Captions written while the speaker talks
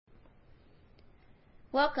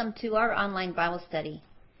Welcome to our online Bible study.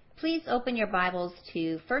 Please open your Bibles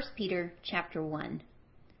to 1 Peter chapter 1.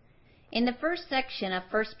 In the first section of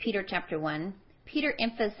 1 Peter chapter 1, Peter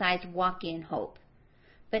emphasized walking in hope.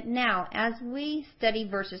 But now, as we study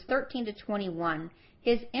verses 13 to 21,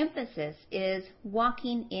 his emphasis is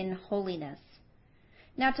walking in holiness.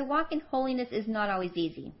 Now, to walk in holiness is not always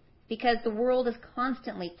easy, because the world is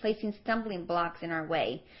constantly placing stumbling blocks in our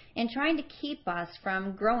way and trying to keep us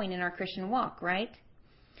from growing in our Christian walk, right?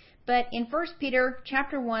 But in 1 Peter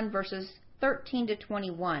chapter 1, verses 13 to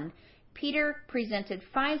 21, Peter presented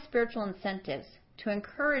 5 spiritual incentives to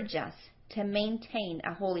encourage us to maintain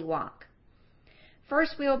a holy walk.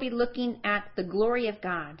 First, we will be looking at the glory of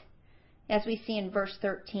God, as we see in verse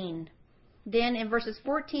 13. Then in verses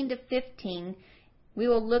 14 to 15, we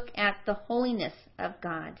will look at the holiness of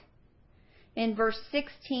God. In verse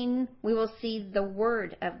 16, we will see the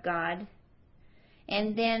Word of God,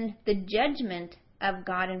 and then the judgment of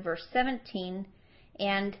God in verse 17,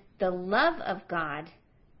 and the love of God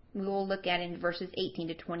we will look at in verses 18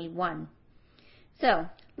 to 21. So,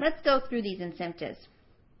 let's go through these incentives.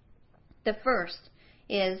 The first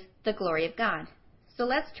is the glory of God. So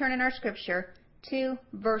let's turn in our scripture to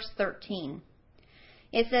verse 13.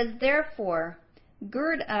 It says, "Therefore,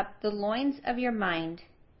 gird up the loins of your mind,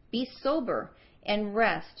 be sober, and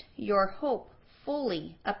rest your hope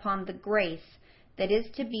fully upon the grace that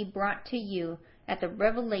is to be brought to you at the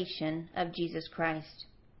revelation of Jesus Christ."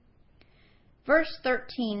 Verse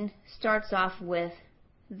 13 starts off with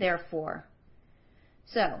therefore.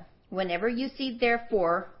 So, whenever you see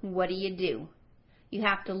therefore, what do? You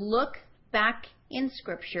have to look back in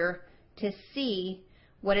Scripture to see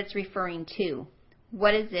what it's referring to.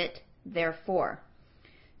 What is it therefore?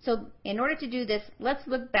 So, in order to do this, let's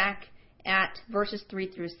look back at verses 3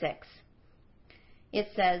 through 6.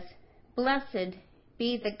 It says, "Blessed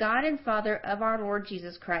be the God and Father of our Lord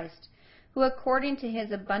Jesus Christ, who according to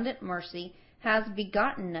his abundant mercy has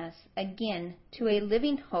begotten us again to a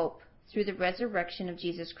living hope through the resurrection of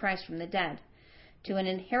Jesus Christ from the dead, to an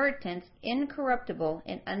inheritance incorruptible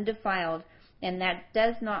and undefiled, and that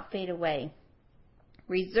does not fade away,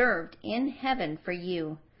 reserved in heaven for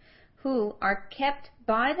you, who are kept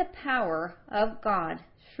by the power of God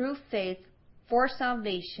through faith for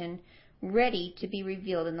salvation, ready to be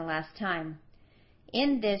revealed in the last time.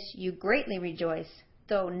 In this you greatly rejoice,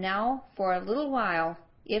 though now for a little while,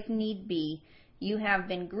 if need be, you have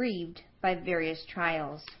been grieved by various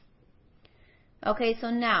trials." Okay, so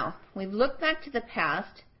now we've looked back to the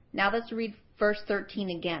past. Now let's read verse 13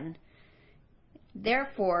 again.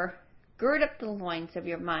 "Therefore, gird up the loins of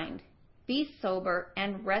your mind, be sober,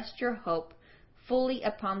 and rest your hope fully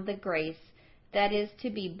upon the grace that is to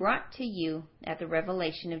be brought to you at the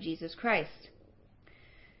revelation of Jesus Christ."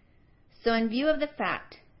 So in view of the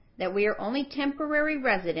fact that we are only temporary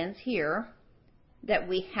residents here, that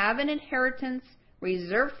we have an inheritance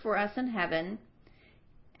reserved for us in heaven,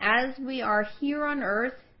 as we are here on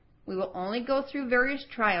earth, we will only go through various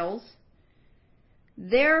trials.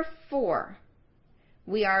 Therefore,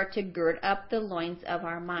 we are to gird up the loins of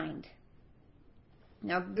our mind.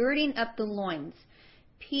 Now, girding up the loins,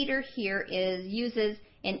 Peter here uses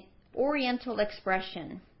an Oriental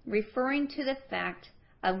expression referring to the fact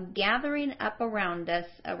of gathering up around us,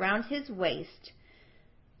 around his waist,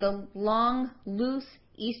 the long, loose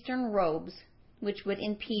Eastern robes which would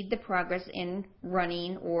impede the progress in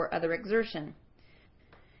running or other exertion.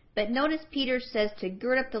 But notice Peter says to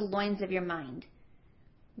gird up the loins of your mind.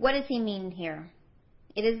 What does he mean here?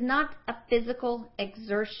 It is not a physical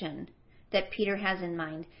exertion that Peter has in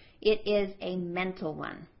mind. It is a mental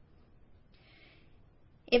one.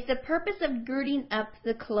 If the purpose of girding up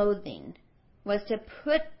the clothing was to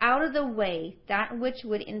put out of the way that which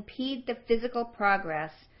would impede the physical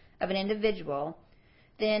progress of an individual,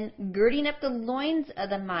 then girding up the loins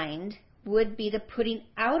of the mind would be the putting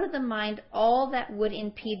out of the mind all that would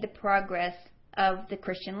impede the progress of the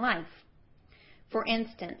Christian life. For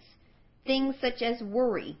instance, things such as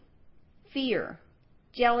worry, fear,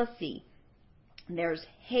 jealousy, there's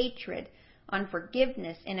hatred,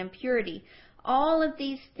 unforgiveness, and impurity. All of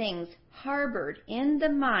these things harbored in the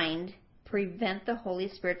mind prevent the Holy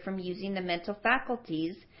Spirit from using the mental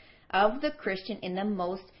faculties of the Christian in the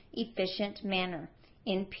most efficient manner,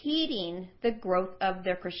 impeding the growth of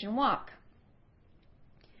their Christian walk.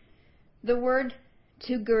 The word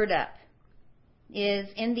to gird up is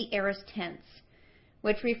in the aorist tense,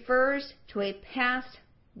 which refers to a past,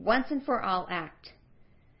 once and for all act.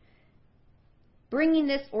 Bringing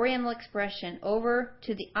this Oriental expression over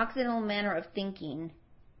to the Occidental manner of thinking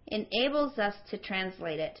enables us to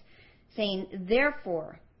translate it, saying,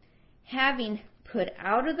 therefore, having put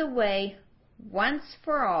out of the way once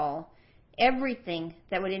for all, everything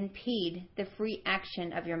that would impede the free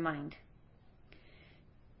action of your mind.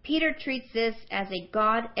 Peter treats this as a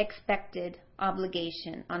God-expected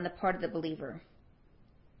obligation on the part of the believer.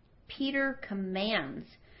 Peter commands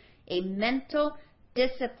a mental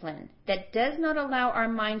discipline that does not allow our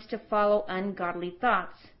minds to follow ungodly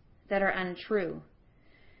thoughts that are untrue.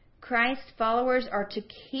 Christ's followers are to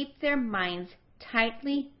keep their minds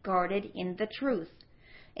tightly guarded in the truth.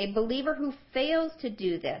 A believer who fails to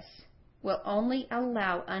do this will only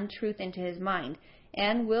allow untruth into his mind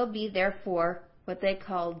and will be therefore what they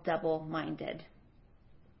call double-minded.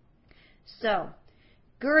 So,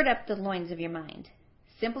 gird up the loins of your mind.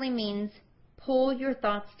 Simply means pull your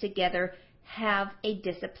thoughts together, have a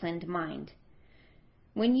disciplined mind.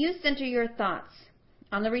 When you center your thoughts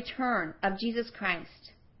on the return of Jesus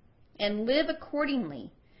Christ and live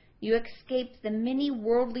accordingly, you escape the many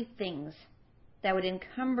worldly things that would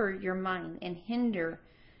encumber your mind and hinder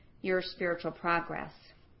your spiritual progress.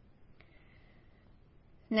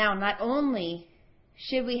 Now, not only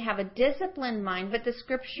should we have a disciplined mind, but the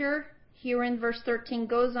scripture here in verse 13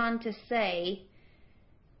 goes on to say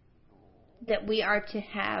that we are to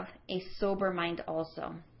have a sober mind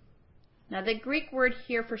also. Now, the Greek word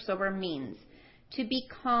here for sober means to be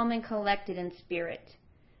calm and collected in spirit,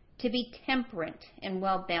 to be temperate and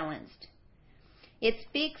well-balanced. It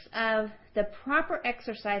speaks of the proper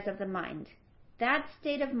exercise of the mind, that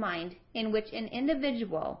state of mind in which an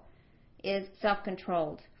individual is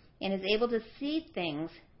self-controlled and is able to see things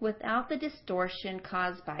without the distortion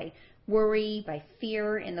caused by worry, by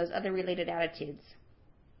fear, and those other related attitudes.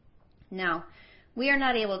 Now, we are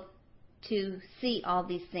not able to see all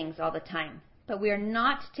these things all the time, but we are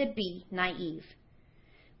not to be naive.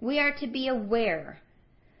 We are to be aware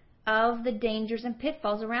of the dangers and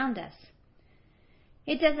pitfalls around us.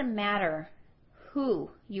 It doesn't matter who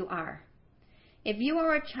you are. If you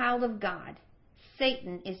are a child of God,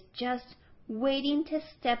 Satan is just waiting to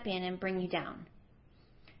step in and bring you down.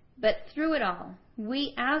 But through it all,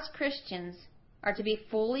 we as Christians are to be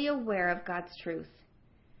fully aware of God's truth.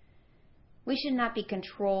 We should not be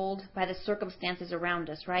controlled by the circumstances around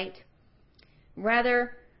us, right?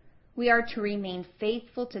 Rather, we are to remain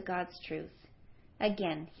faithful to God's truth.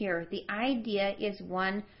 Again, here, the idea is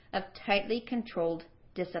one of tightly controlled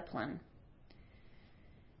discipline.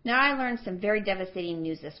 Now, I learned some very devastating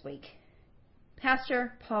news this week.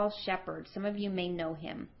 Pastor Paul Shepard, some of you may know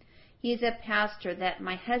him. He's a pastor that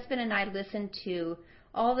my husband and I listen to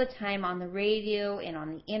all the time on the radio and on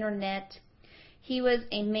the internet. He was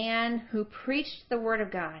a man who preached the Word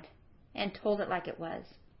of God and told it like it was.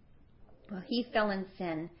 Well, he fell in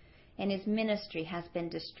sin, and his ministry has been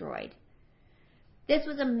destroyed. This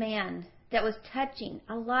was a man that was touching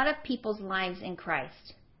a lot of people's lives in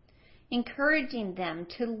Christ, encouraging them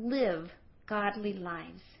to live godly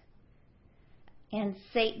lives. And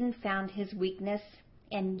Satan found his weakness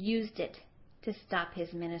and used it to stop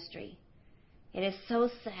his ministry. It is so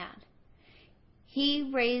sad.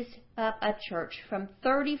 He raised up a church from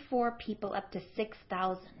 34 people up to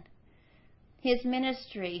 6,000. His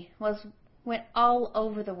ministry went all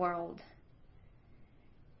over the world.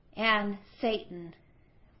 And Satan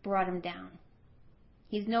brought him down.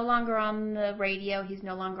 He's no longer on the radio. He's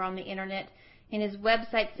no longer on the internet. And his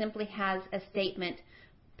website simply has a statement,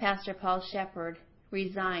 Pastor Paul Shepard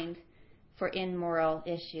resigned for immoral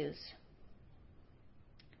issues.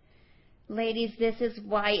 Ladies, this is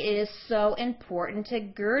why it is so important to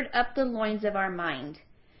gird up the loins of our mind,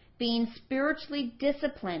 being spiritually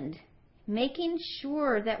disciplined, making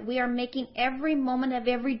sure that we are making every moment of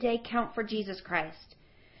every day count for Jesus Christ,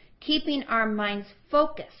 keeping our minds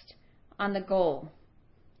focused on the goal.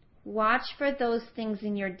 Watch for those things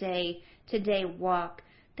in your day-to-day walk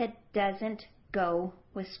that doesn't go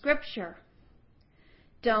with Scripture.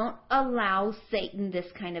 Don't allow Satan this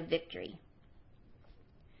kind of victory.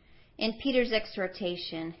 In Peter's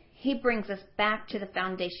exhortation, he brings us back to the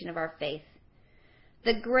foundation of our faith,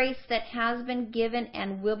 the grace that has been given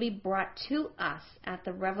and will be brought to us at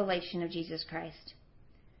the revelation of Jesus Christ.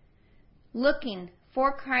 Looking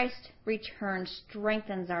for Christ's return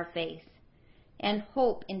strengthens our faith and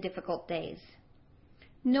hope in difficult days.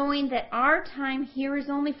 Knowing that our time here is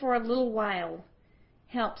only for a little while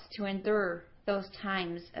helps to endure those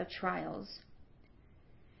times of trials.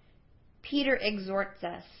 Peter exhorts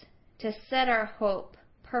us to set our hope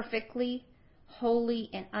perfectly, wholly,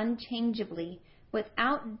 and unchangeably,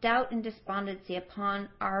 without doubt and despondency upon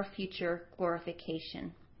our future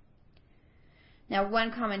glorification. Now,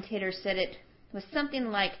 one commentator said it was something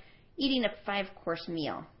like eating a 5-course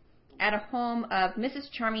meal at a home of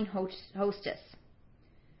Mrs. Charming Hostess.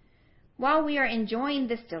 while we are enjoying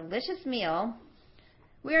this delicious meal,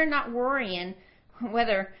 we are not worrying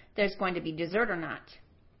whether there's going to be dessert or not.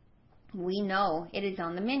 We know it is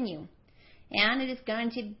on the menu, and it is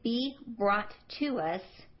going to be brought to us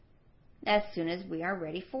as soon as we are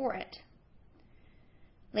ready for it.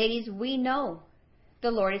 Ladies, we know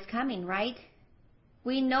the Lord is coming, right?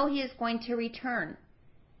 We know He is going to return,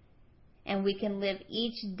 and we can live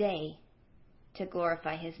each day to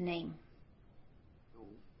glorify His name.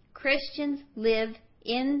 Christians live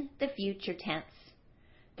in the future tense.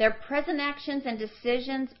 Their present actions and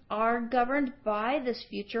decisions are governed by this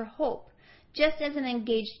future hope, just as an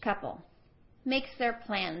engaged couple makes their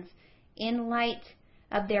plans in light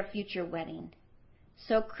of their future wedding.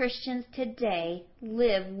 So Christians today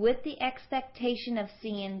live with the expectation of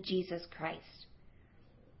seeing Jesus Christ.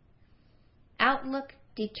 Outlook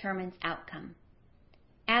determines outcome.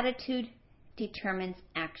 Attitude determines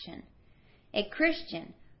action. A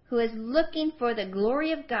Christian who is looking for the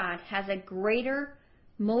glory of God has a greater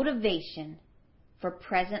motivation for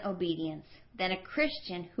present obedience than a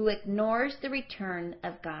Christian who ignores the return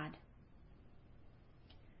of God.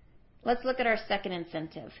 Let's look at our second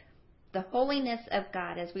incentive, the holiness of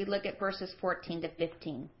God, as we look at verses 14 to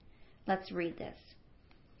 15. Let's read this.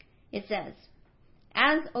 It says,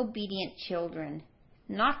 "As obedient children,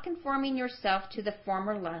 not conforming yourself to the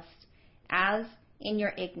former lust, as in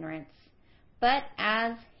your ignorance, but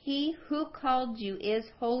as He who called you is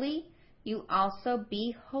holy, you also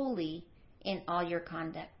be holy in all your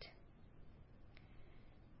conduct."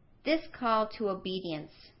 This call to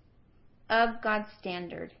obedience of God's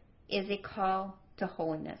standard is a call to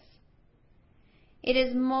holiness. It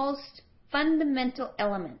is most fundamental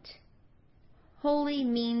element. Holy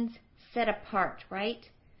means set apart, right?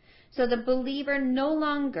 So the believer no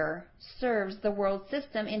longer serves the world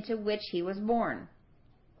system into which he was born.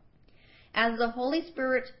 As the Holy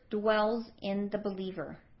Spirit dwells in the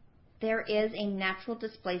believer, there is a natural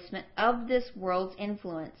displacement of this world's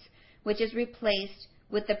influence, which is replaced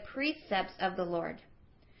with the precepts of the Lord.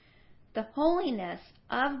 The holiness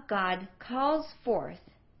of God calls forth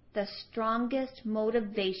the strongest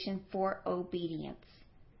motivation for obedience.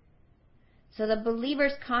 So the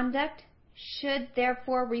believer's conduct should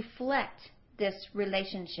therefore reflect this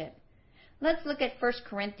relationship. Let's look at 1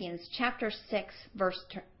 Corinthians chapter 6,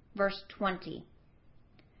 verse 20.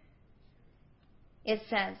 It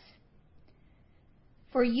says,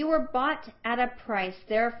 "For you were bought at a price,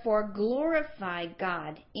 therefore glorify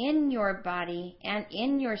God in your body and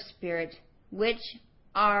in your spirit, which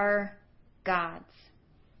are God's."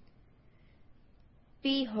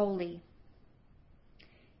 Be holy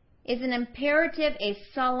is an imperative, a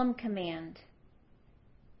solemn command.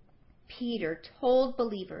 Peter told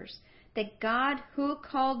believers that God who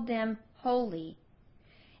called them holy,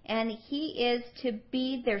 and He is to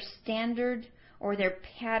be their standard or their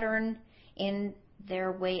pattern in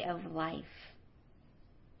their way of life.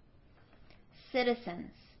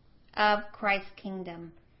 Citizens of Christ's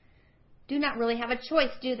kingdom do not really have a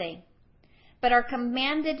choice, do they? But are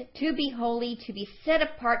commanded to be holy, to be set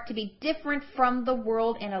apart, to be different from the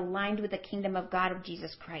world and aligned with the kingdom of God of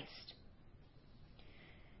Jesus Christ.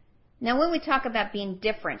 Now, when we talk about being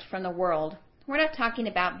different from the world, we're not talking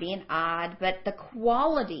about being odd, but the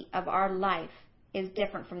quality of our life is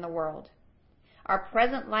different from the world. Our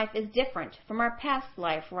present life is different from our past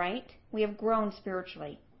life, right? We have grown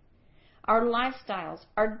spiritually. Our lifestyles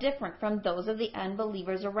are different from those of the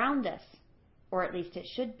unbelievers around us, or at least it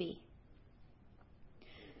should be.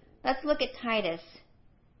 Let's look at Titus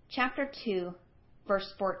chapter 2,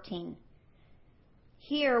 verse 14.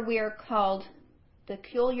 Here we are called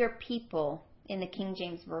peculiar people in the King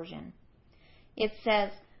James Version. It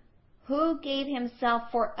says, "Who gave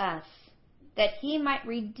Himself for us, that He might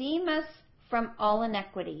redeem us from all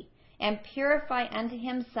iniquity, and purify unto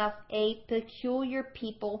Himself a peculiar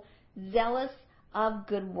people, zealous of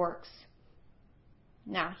good works."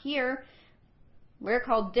 Now here, we're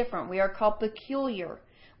called different. We are called peculiar.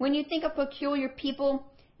 When you think of peculiar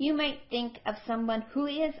people, you might think of someone who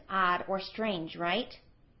is odd or strange, right?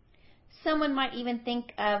 Someone might even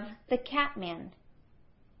think of the Catman.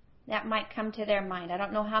 That might come to their mind. I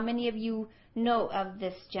don't know how many of you know of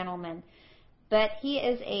this gentleman, but he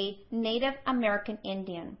is a Native American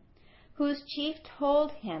Indian whose chief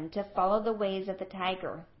told him to follow the ways of the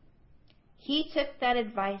tiger. He took that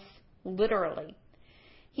advice literally.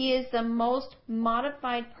 He is the most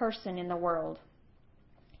modified person in the world.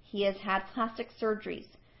 He has had plastic surgeries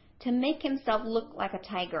to make himself look like a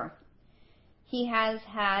tiger. He has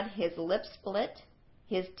had his lips split,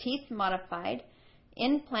 his teeth modified,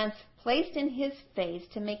 implants placed in his face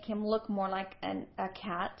to make him look more like a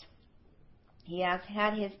cat. He has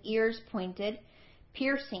had his ears pointed,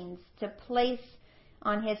 piercings to place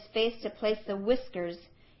on his face to place the whiskers,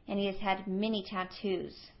 and he has had many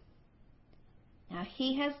tattoos. Now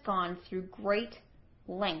he has gone through great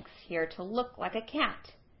lengths here to look like a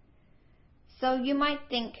cat. So you might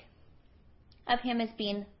think of him as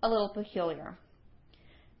being a little peculiar.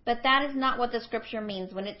 But that is not what the scripture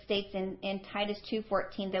means when it states in Titus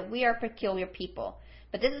 2:14 that we are peculiar people.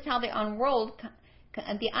 But this is how the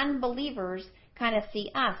unbelievers kind of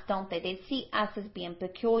see us, don't they? They see us as being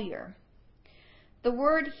peculiar. The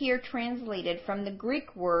word here translated from the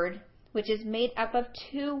Greek word, which is made up of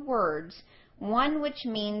two words, one which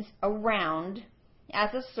means around,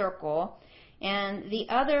 as a circle, and the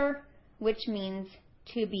other which means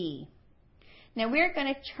to be. Now we're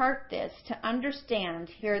going to chart this to understand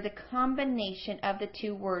here the combination of the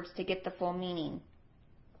two words to get the full meaning.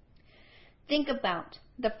 Think about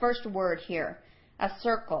the first word here, a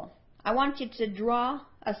circle. I want you to draw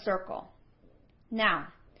a circle. Now,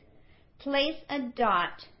 place a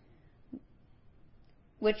dot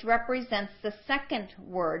which represents the second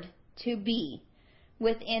word, to be,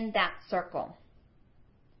 within that circle.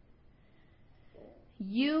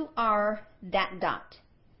 You are that dot.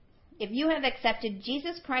 If you have accepted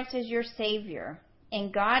Jesus Christ as your Savior,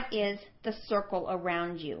 and God is the circle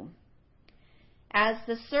around you, as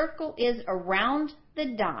the circle is around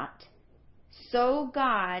the dot, so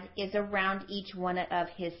God is around each one of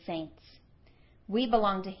His saints. We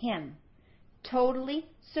belong to Him, totally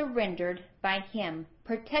surrendered by Him,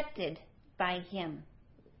 protected by Him.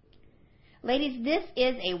 Ladies, this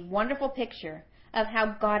is a wonderful picture of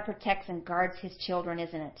how God protects and guards His children,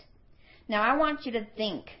 isn't it? Now, I want you to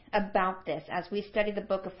think about this as we study the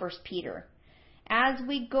book of 1 Peter. As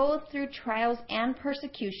we go through trials and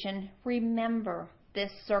persecution, remember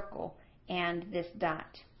this circle and this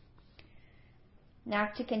dot. Now,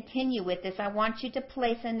 to continue with this, I want you to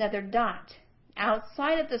place another dot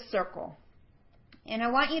outside of the circle. And I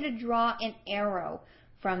want you to draw an arrow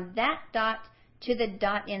from that dot to the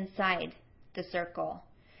dot inside the circle.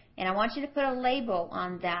 And I want you to put a label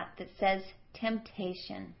on that that says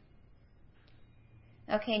temptation.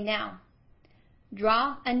 Okay, now,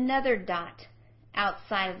 draw another dot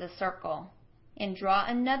outside of the circle and draw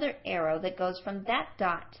another arrow that goes from that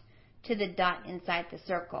dot to the dot inside the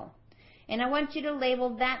circle. And I want you to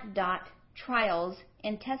label that dot trials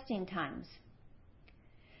and testing times.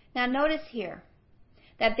 Now notice here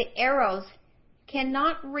that the arrows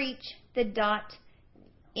cannot reach the dot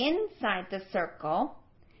inside the circle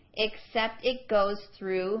except it goes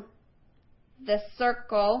through the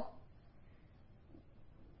circle,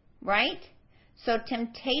 right? So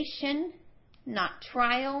temptation, not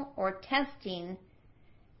trial or testing,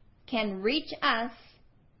 can reach us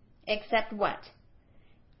except what?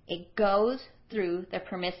 It goes through the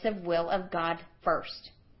permissive will of God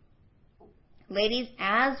first. Ladies,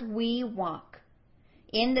 as we walk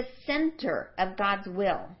in the center of God's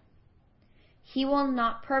will, He will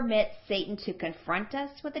not permit Satan to confront us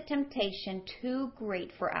with a temptation too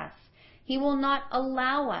great for us. He will not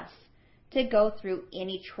allow us to go through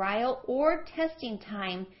any trial or testing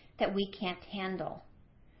time that we can't handle.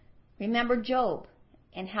 Remember Job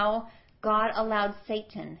and how God allowed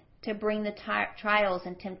Satan to bring the trials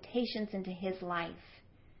and temptations into his life.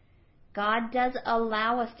 God does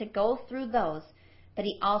allow us to go through those, but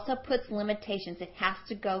He also puts limitations. It has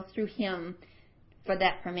to go through Him for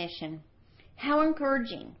that permission. How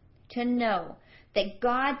encouraging to know that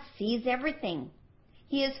God sees everything.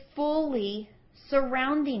 He is fully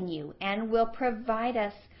surrounding you and will provide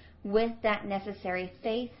us with that necessary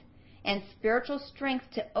faith and spiritual strength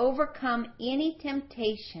to overcome any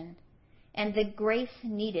temptation and the grace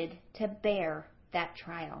needed to bear that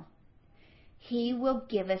trial. He will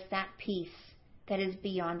give us that peace that is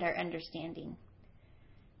beyond our understanding.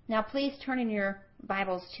 Now please turn in your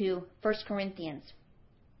Bibles to 1 Corinthians.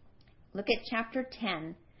 Look at chapter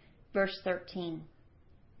 10, verse 13.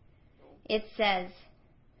 It says,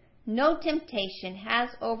 "No temptation has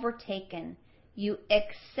overtaken you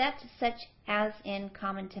except such as is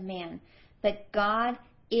common to man. But God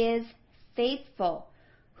is faithful,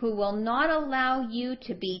 who will not allow you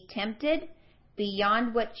to be tempted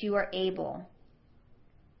beyond what you are able.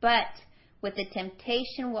 But with the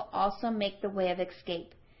temptation will also make the way of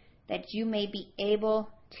escape, that you may be able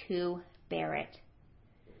to bear it."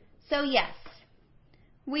 So yes,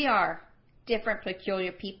 we are different,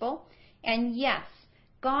 peculiar people. And yes,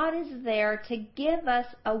 God is there to give us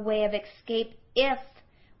a way of escape if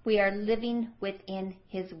we are living within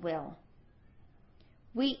His will.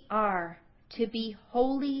 We are to be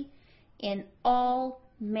holy in all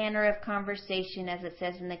manner of conversation, as it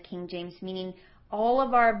says in the King James, meaning all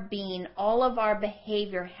of our being, all of our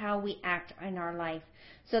behavior, how we act in our life,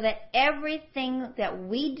 so that everything that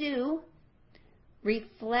we do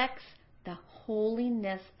reflects the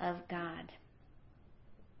holiness of God.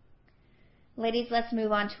 Ladies, let's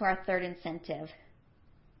move on to our third incentive,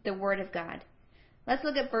 the Word of God. Let's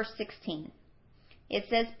look at verse 16. It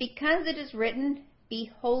says, because it is written,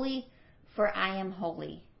 be holy, for I am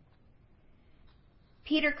holy.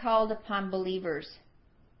 Peter called upon believers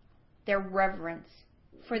their reverence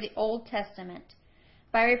for the Old Testament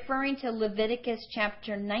by referring to Leviticus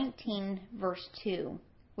chapter 19, verse 2,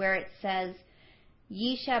 where it says,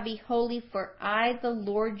 ye shall be holy, for I, the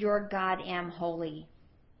Lord your God, am holy.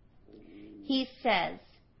 He says,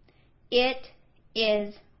 it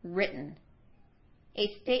is written,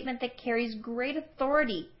 a statement that carries great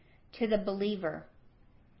authority to the believer.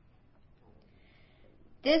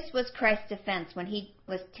 This was Christ's defense when he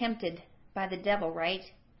was tempted by the devil, right?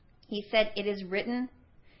 He said, it is written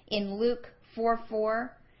in Luke 4:4.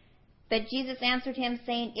 But Jesus answered him,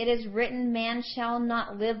 saying, it is written, man shall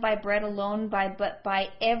not live by bread alone, but by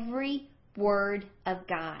every word of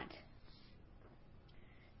God.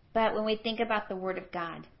 But when we think about the Word of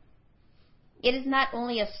God, it is not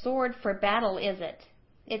only a sword for battle, is it?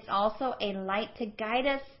 It's also a light to guide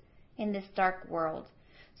us in this dark world.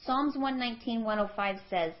 Psalms 119:105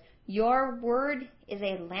 says, your word is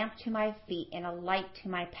a lamp to my feet and a light to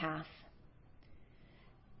my path.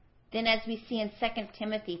 Then as we see in 2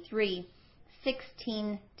 Timothy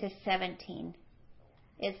 3:16-17,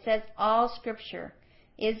 it says, all Scripture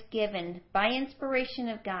is given by inspiration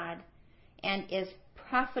of God and is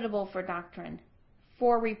profitable for doctrine,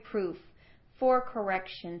 for reproof, for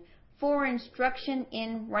correction, for instruction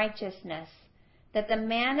in righteousness, that the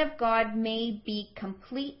man of God may be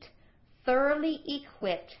complete, thoroughly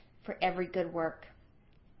equipped for every good work.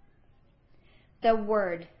 The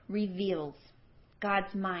Word reveals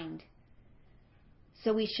God's mind,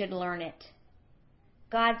 so we should learn it.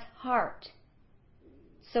 God's heart,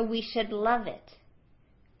 so we should love it.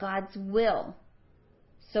 God's will,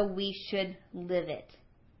 so we should live it.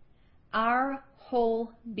 Our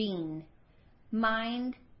whole being,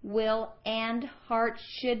 mind, will, and heart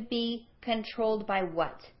should be controlled by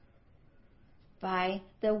what? By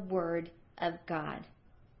the Word of God.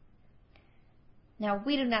 Now,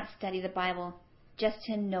 we do not study the Bible just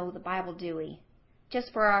to know the Bible, do we?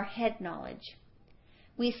 Just for our head knowledge.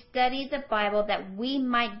 We study the Bible that we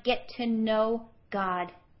might get to know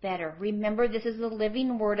God better. Remember, this is the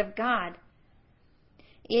living Word of God.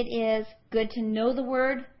 It is good to know the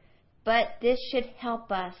Word, but this should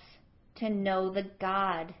help us to know the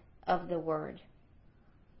God of the Word.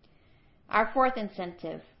 Our fourth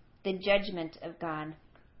incentive, the judgment of God.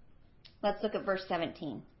 Let's look at verse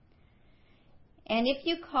 17. And if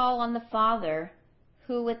you call on the Father,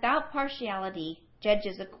 who without partiality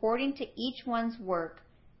judges according to each one's work,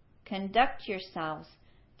 conduct yourselves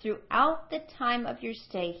throughout the time of your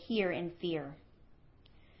stay here in fear.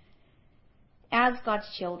 As God's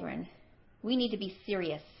children, we need to be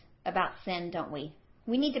serious about sin, don't we?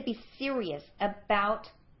 We need to be serious about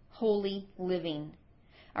holy living.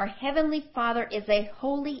 Our Heavenly Father is a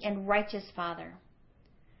holy and righteous Father.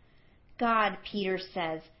 God, Peter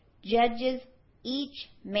says, judges each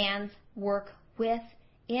man's work with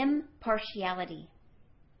impartiality.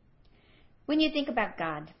 When you think about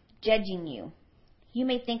God judging you, you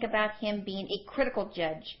may think about Him being a critical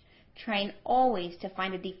judge, trying always to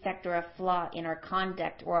find a defect or a flaw in our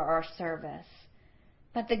conduct or our service.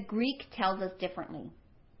 But the Greek tells us differently.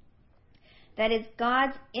 That is,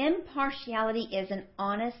 God's impartiality is an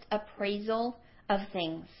honest appraisal of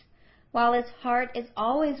things, while His heart is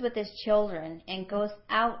always with His children and goes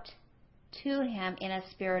out to Him in a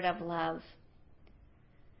spirit of love.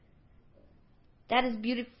 That is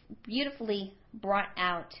beautifully brought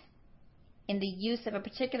out in the use of a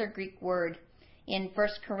particular Greek word in 1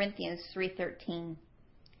 Corinthians 3:13,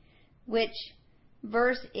 which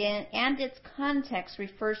verse and its context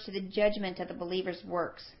refers to the judgment of the believer's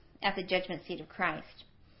works at the judgment seat of Christ.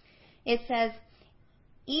 It says,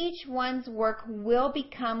 each one's work will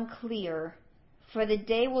become clear, for the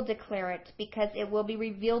day will declare it, because it will be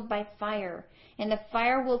revealed by fire, and the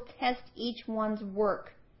fire will test each one's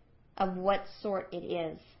work of what sort it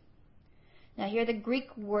is. Now here the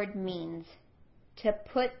Greek word means to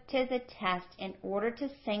put to the test in order to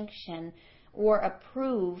sanction or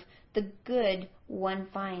approve the good one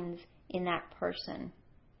finds in that person.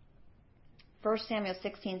 1 Samuel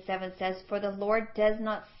 16:7 says, for the Lord does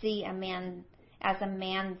not see a man as a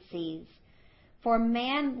man sees. For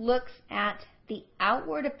man looks at the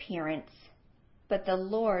outward appearance, but the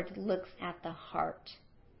Lord looks at the heart.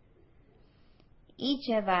 Each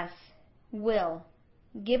of us will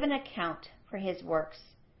give an account for his works,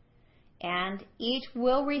 and each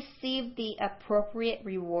will receive the appropriate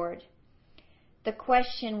reward. The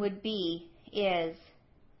question would be,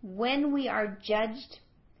 when we are judged,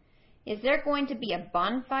 is there going to be a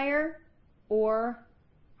bonfire, or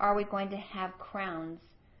are we going to have crowns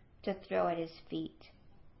to throw at his feet?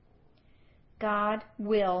 God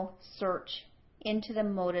will search into the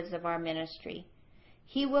motives of our ministry.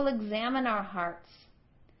 He will examine our hearts,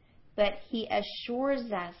 but he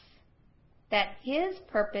assures us that his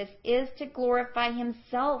purpose is to glorify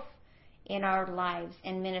himself in our lives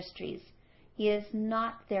and ministries. He is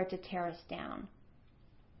not there to tear us down.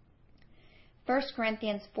 1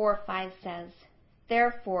 Corinthians 4:5 says,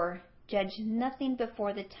 "Therefore, judge nothing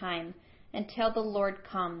before the time until the Lord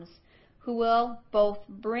comes, who will both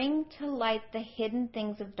bring to light the hidden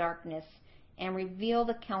things of darkness and reveal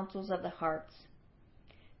the counsels of the hearts.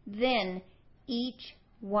 Then each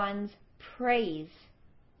one's praise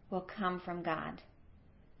will come from God."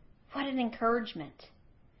 What an encouragement.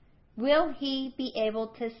 Will he be able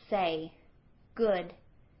to say, "Good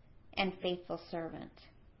and faithful servant"?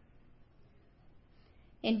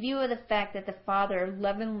 In view of the fact that the Father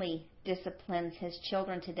lovingly disciplines his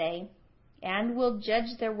children today and will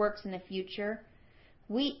judge their works in the future,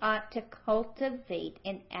 we ought to cultivate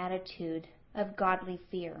an attitude of godly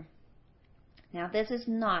fear. Now, this is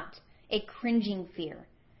not a cringing fear,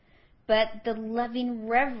 but the loving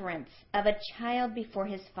reverence of a child before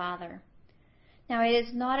his Father. Now, it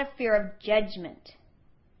is not a fear of judgment,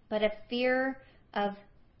 but a fear of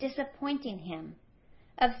disappointing him,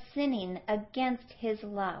 of sinning against his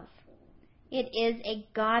love. It is a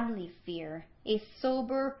godly fear, a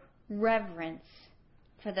sober reverence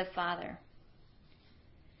for the Father.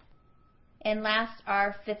 And last,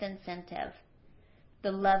 our fifth incentive,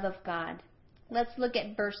 the love of God. Let's look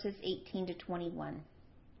at verses 18 to 21.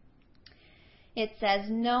 It says,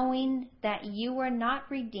 "Knowing that you were not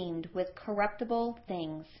redeemed with corruptible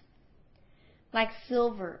things, like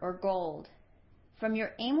silver or gold, from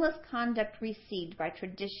your aimless conduct received by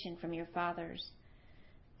tradition from your fathers,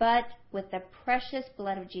 but with the precious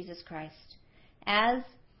blood of Jesus Christ, as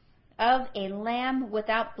of a lamb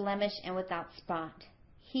without blemish and without spot.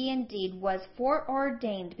 He indeed was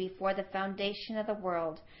foreordained before the foundation of the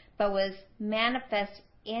world, but was manifest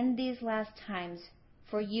in these last times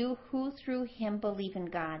for you who through him believe in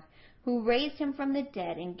God, who raised him from the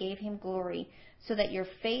dead and gave him glory, so that your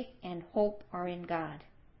faith and hope are in God."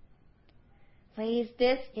 Ladies,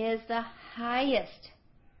 this is the highest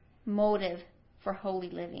motive for holy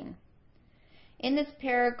living. In this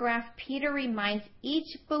paragraph, Peter reminds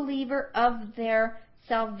each believer of their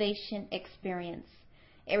salvation experience,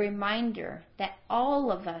 a reminder that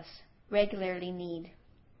all of us regularly need.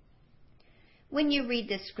 When you read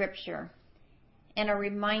this scripture and are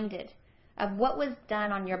reminded of what was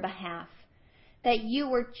done on your behalf, that you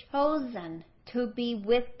were chosen to be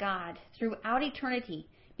with God throughout eternity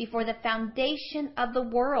before the foundation of the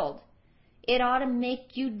world, it ought to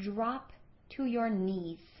make you drop to your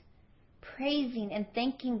knees, praising and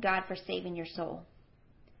thanking God for saving your soul.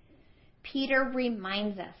 Peter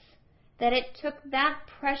reminds us that it took that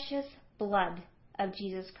precious blood of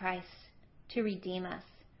Jesus Christ to redeem us,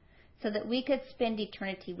 so that we could spend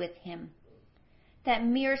eternity with him. That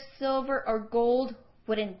mere silver or gold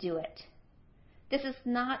wouldn't do it. This is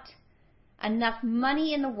not enough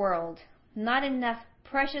money in the world, not enough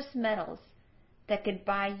precious metals that could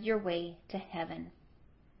buy your way to heaven.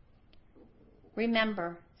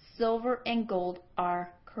 Remember, silver and gold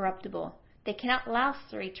are corruptible. They cannot last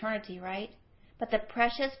through eternity, right? But the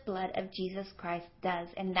precious blood of Jesus Christ does,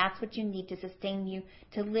 and that's what you need to sustain you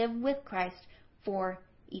to live with Christ for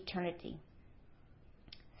eternity.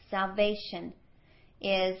 Salvation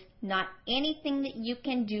is not anything that you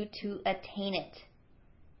can do to attain it.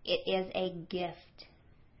 It is a gift.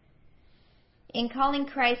 In calling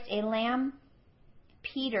Christ a lamb,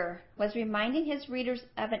 Peter was reminding his readers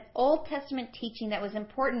of an Old Testament teaching that was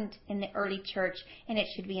important in the early church, and it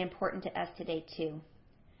should be important to us today too.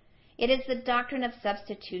 It is the doctrine of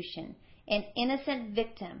substitution, an innocent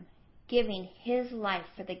victim giving his life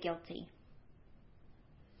for the guilty.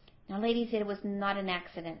 Now, ladies, it was not an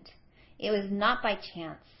accident. It was not by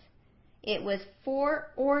chance. It was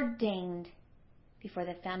foreordained before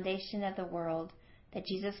the foundation of the world that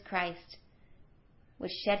Jesus Christ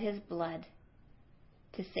would shed his blood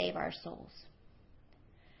to save our souls.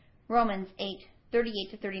 Romans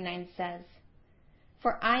 8:38-39 says,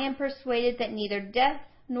 "For I am persuaded that neither death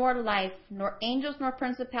nor life, nor angels, nor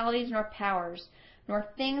principalities, nor powers, nor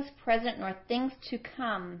things present, nor things to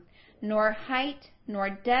come, nor height, nor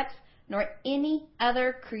depth, nor any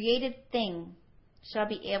other created thing shall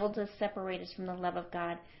be able to separate us from the love of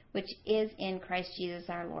God, which is in Christ Jesus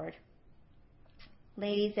our Lord?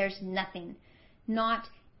 Ladies, there's nothing, not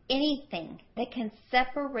anything, that can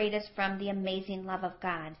separate us from the amazing love of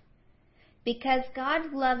God. Because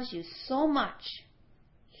God loves you so much,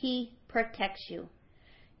 He protects you.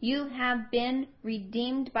 You have been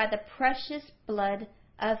redeemed by the precious blood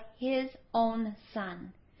of His own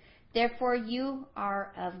Son. Therefore, you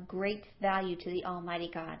are of great value to the Almighty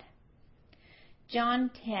God. John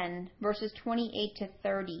 10, verses 28 to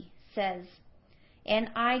 30 says, "And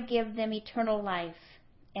I give them eternal life,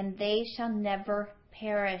 and they shall never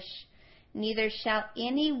perish, neither shall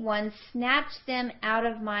anyone snatch them out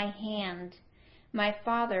of my hand. My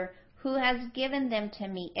Father, who has given them to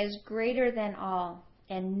me, is greater than all,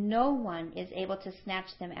 and no one is able to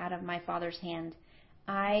snatch them out of my Father's hand.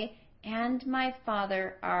 I and my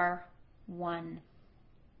Father are one."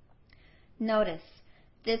 Notice,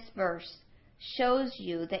 this verse shows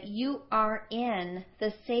you that you are in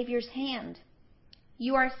the Savior's hand.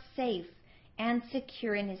 You are safe and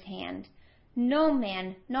secure in His hand. No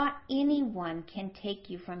man, not anyone, can take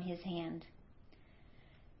you from His hand.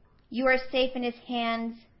 You are safe in His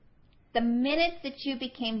hands the minute that you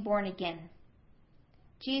became born again.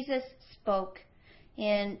 Jesus spoke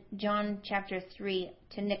in John chapter 3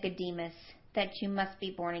 to Nicodemus that you must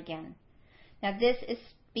be born again. Now this is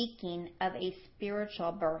speaking of a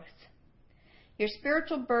spiritual birth. Your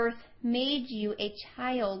spiritual birth made you a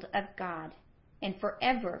child of God and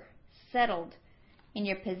forever settled in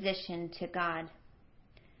your position to God.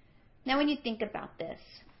 Now when you think about this,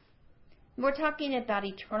 we're talking about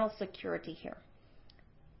eternal security here.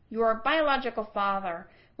 Your biological father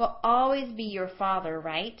will always be your father,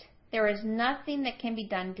 right? There is nothing that can be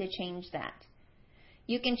done to change that.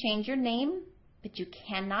 You can change your name, but you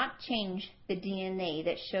cannot change the DNA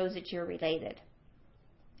that shows that you're related.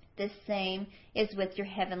 The same is with your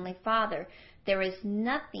Heavenly Father. There is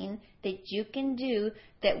nothing that you can do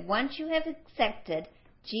that once you have accepted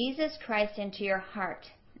Jesus Christ into your heart,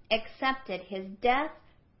 accepted His death,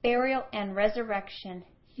 burial, and resurrection,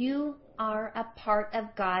 you are a part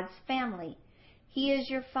of God's family. He is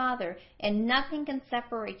your Father, and nothing can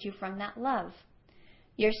separate you from that love.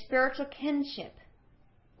 Your spiritual kinship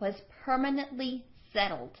was permanently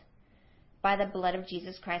settled by the blood of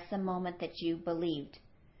Jesus Christ the moment that you believed.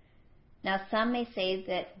 Now, some may say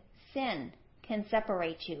that sin can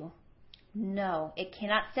separate you. No, it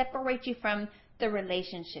cannot separate you from the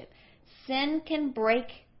relationship. Sin can break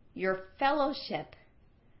your fellowship,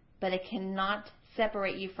 but it cannot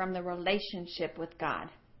separate you from the relationship with God.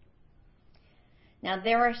 Now,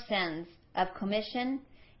 there are sins of commission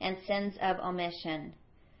and sins of omission.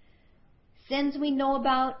 Sins we know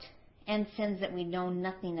about and sins that we know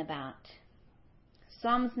nothing about.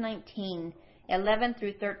 Psalms 19, 11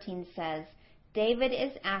 through 13 says, David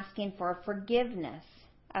is asking for forgiveness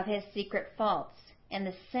of his secret faults and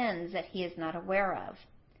the sins that he is not aware of.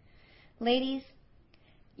 Ladies,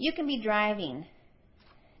 you can be driving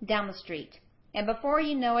down the street, and before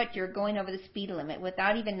you know it, you're going over the speed limit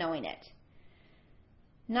without even knowing it.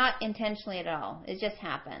 Not intentionally at all. It just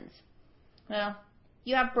happens. Well,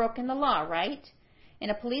 you have broken the law, right? And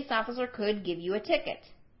a police officer could give you a ticket.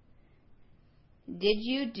 Did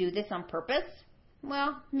you do this on purpose?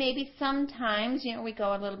 Well, maybe sometimes, we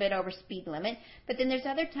go a little bit over speed limit, but then there's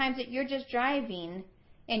other times that you're just driving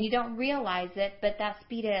and you don't realize it, but that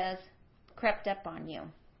speed has crept up on you.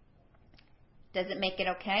 Does it make it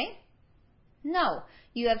okay? No,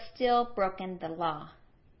 you have still broken the law.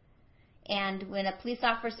 And when a police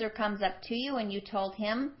officer comes up to you and you told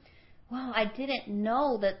him, well, I didn't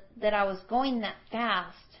know that I was going that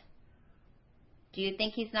fast. Do you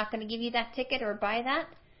think he's not going to give you that ticket or buy that?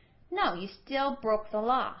 No, you still broke the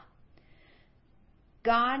law.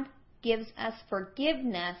 God gives us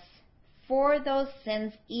forgiveness for those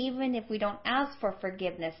sins, even if we don't ask for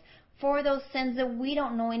forgiveness, for those sins that we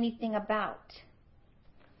don't know anything about.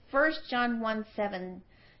 1 John 1:7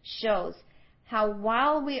 shows how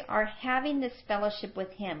while we are having this fellowship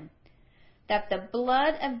with Him, that the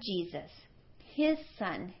blood of Jesus, His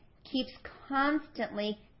Son, keeps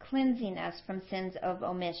constantly cleansing us from sins of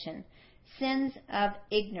omission, sins of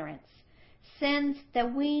ignorance, sins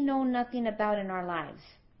that we know nothing about in our lives.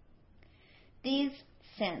 These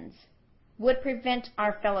sins would prevent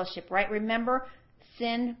our fellowship, right? Remember,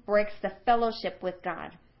 sin breaks the fellowship with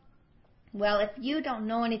God. Well, if you don't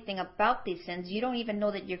know anything about these sins, you don't even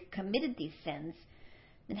know that you've committed these sins,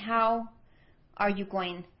 then how are you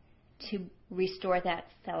going to restore that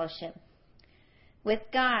fellowship with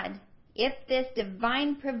God? If this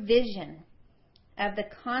divine provision of the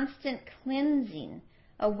constant cleansing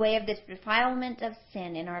away of this defilement of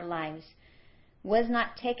sin in our lives was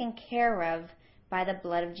not taken care of by the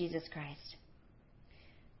blood of Jesus Christ.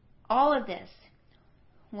 All of this,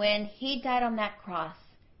 when he died on that cross,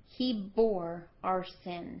 he bore our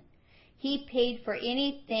sin. He paid for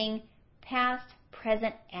anything past,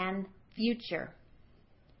 present, and future.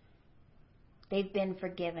 They've been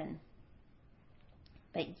forgiven.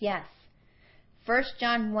 But yes, 1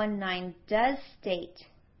 John 1:9 does state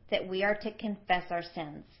that we are to confess our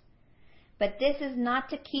sins. But this is not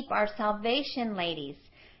to keep our salvation, ladies.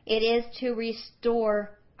 It is to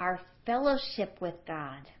restore our fellowship with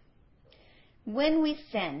God. When we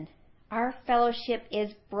sin, our fellowship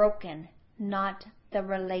is broken, not the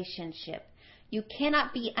relationship. You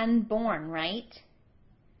cannot be unborn, right?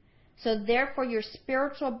 So therefore, your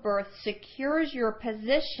spiritual birth secures your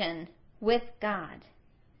position with God.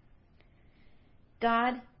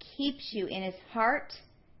 God keeps you in his heart,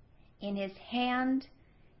 in his hand,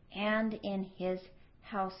 and in his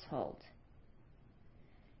household.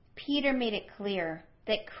 Peter made it clear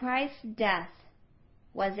that Christ's death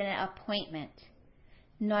was an appointment,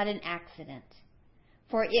 not an accident.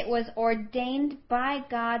 For it was ordained by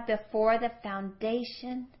God before the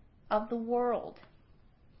foundation of the world.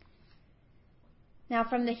 Now,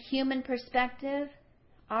 from the human perspective,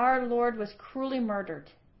 our Lord was cruelly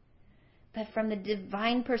murdered. But from the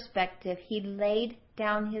divine perspective, he laid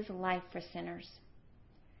down his life for sinners.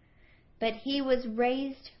 But he was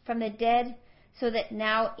raised from the dead so that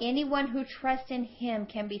now anyone who trusts in him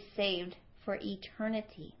can be saved for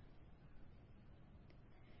eternity.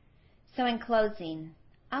 So in closing,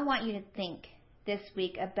 I want you to think this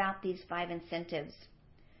week about these 5 incentives.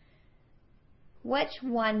 Which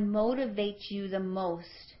one motivates you the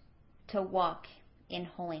most to walk in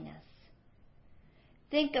holiness?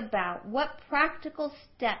 Think about what practical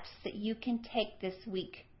steps that you can take this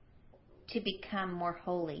week to become more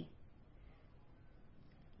holy.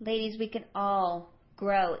 Ladies, we can all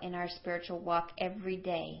grow in our spiritual walk every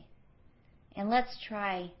day. And let's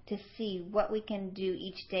try to see what we can do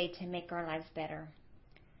each day to make our lives better.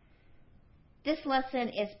 This lesson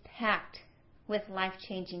is packed with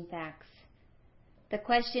life-changing facts. The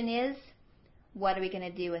question is, what are we going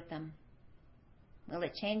to do with them? Will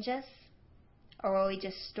it change us? Or will we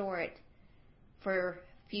just store it for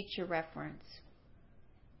future reference?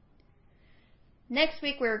 Next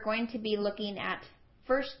week we're going to be looking at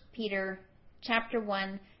 1 Peter chapter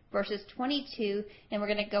 1, verses 22, and we're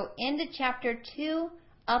going to go into chapter 2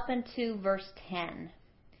 up into verse 10.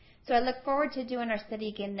 So I look forward to doing our study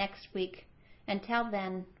again next week. Until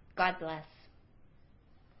then, God bless.